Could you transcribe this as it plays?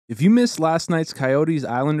If you missed last night's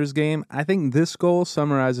Coyotes-Islanders game, I think this goal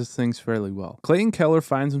summarizes things fairly well. Clayton Keller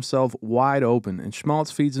finds himself wide open, and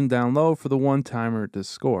Schmaltz feeds him down low for the one-timer to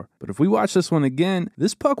score. But if we watch this one again,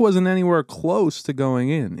 this puck wasn't anywhere close to going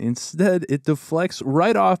in. Instead, it deflects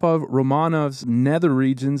right off of Romanov's nether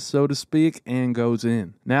regions, so to speak, and goes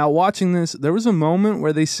in. Now, watching this, there was a moment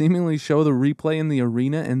where they seemingly show the replay in the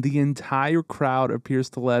arena, and the entire crowd appears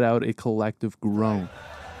to let out a collective groan.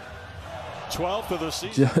 12th of the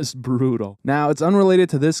season. Just brutal. Now, it's unrelated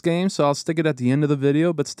to this game, so I'll stick it at the end of the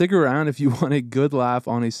video, but stick around if you want a good laugh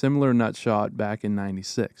on a similar nut shot back in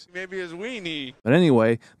 '96. Maybe his weenie. But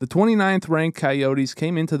anyway, the 29th ranked Coyotes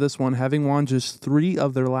came into this one having won just 3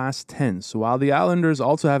 of their last 10, so while the Islanders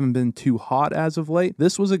also haven't been too hot as of late,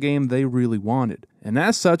 this was a game they really wanted. And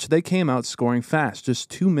as such, they came out scoring fast,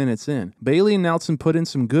 just 2 minutes in. Bailey and Nelson put in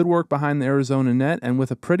some good work behind the Arizona net, and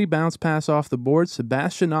with a pretty bounce pass off the board,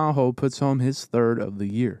 Sebastian Aho puts home his 3rd of the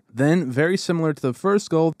year. Then, very similar to the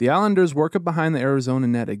first goal, the Islanders work up behind the Arizona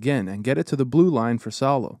net again and get it to the blue line for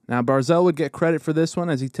Salo. Now, Barzal would get credit for this one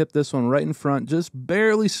as he tipped this one right in front, just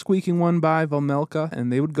barely squeaking one by Vejmelka,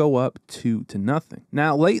 and they would go up 2-0.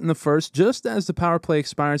 Now, late in the first, just as the power play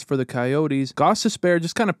expires for the Coyotes, Gostisbehere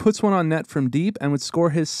just kind of puts one on net from deep and would score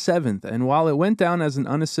his 7th, and while it went down as an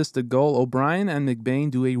unassisted goal, O'Brien and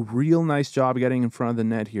McBain do a real nice job getting in front of the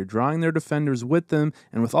net here, drawing their defenders with them,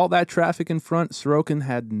 and with all that traffic in front, Sorokin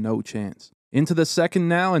had no chance. Into the second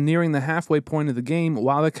now and nearing the halfway point of the game,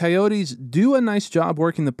 while the Coyotes do a nice job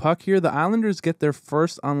working the puck here, the Islanders get their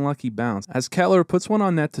first unlucky bounce as Keller puts one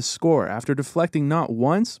on net to score after deflecting not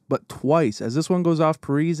once, but twice, as this one goes off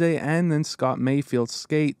Parise and then Scott Mayfield's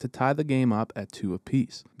skate to tie the game up at 2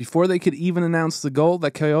 apiece. Before they could even announce the goal,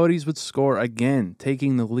 the Coyotes would score again,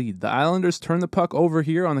 taking the lead. The Islanders turn the puck over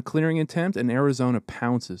here on the clearing attempt and Arizona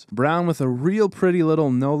pounces. Brown with a real pretty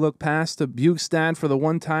little no-look pass to Bukestad for the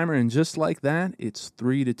one-timer, and just like that, it's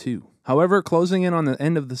 3-2. However, closing in on the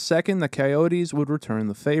end of the second, the Coyotes would return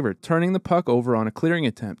the favor, turning the puck over on a clearing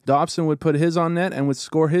attempt. Dobson would put his on net and would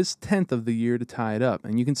score his 10th of the year to tie it up.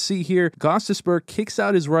 And you can see here, Gostisbehere kicks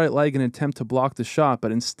out his right leg in an attempt to block the shot,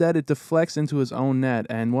 but instead it deflects into his own net,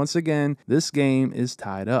 and once again, this game is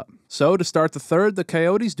tied up. So, to start the third, the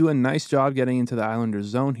Coyotes do a nice job getting into the Islanders'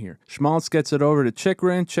 zone here. Schmaltz gets it over to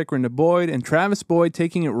Chychrun to Boyd, and Travis Boyd,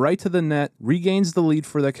 taking it right to the net, regains the lead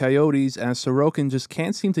for the Coyotes as Sorokin just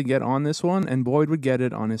can't seem to get on this one, and Boyd would get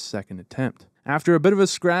it on his 2nd attempt. After a bit of a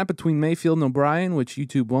scrap between Mayfield and O'Brien, which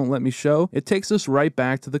YouTube won't let me show, it takes us right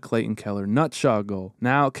back to the Clayton Keller nutshot goal.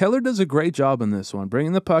 Now, Keller does a great job in this one,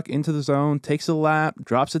 bringing the puck into the zone, takes a lap,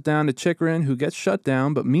 drops it down to Chychrun, who gets shut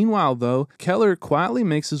down, but meanwhile though, Keller quietly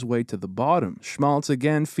makes his way to the bottom. Schmaltz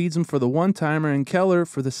again feeds him for the one-timer, and Keller,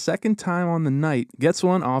 for the 2nd time on the night, gets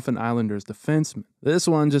one off an Islanders defenseman. This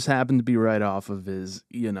one just happened to be right off of his,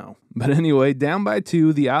 But anyway, down by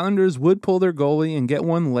 2, the Islanders would pull their goalie and get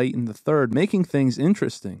one late in the third, making things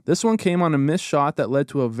interesting. This one came on a missed shot that led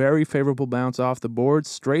to a very favorable bounce off the board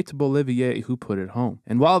straight to Bolivier, who put it home.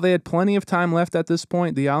 And while they had plenty of time left at this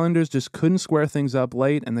point, the Islanders just couldn't square things up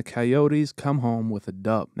late, and the Coyotes come home with a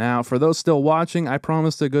dub. Now, for those still watching, I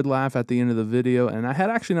promised a good laugh at the end of the video, and I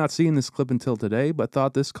had actually not seen this clip until today, but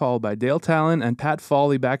thought this call by Dale Talon and Pat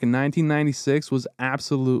Foley back in 1996 was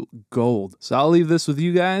absolute gold. So I'll leave this with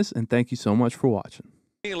you guys, and thank you so much for watching.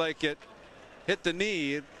 Like it hit the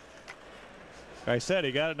knee. I said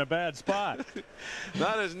he got it in a bad spot.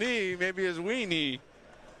 Not his knee, maybe his weenie.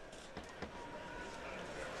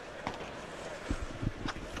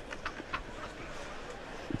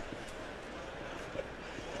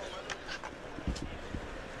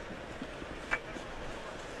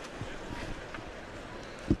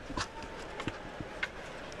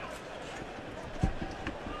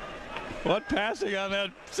 What passing on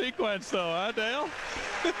that sequence, though, huh, Dale?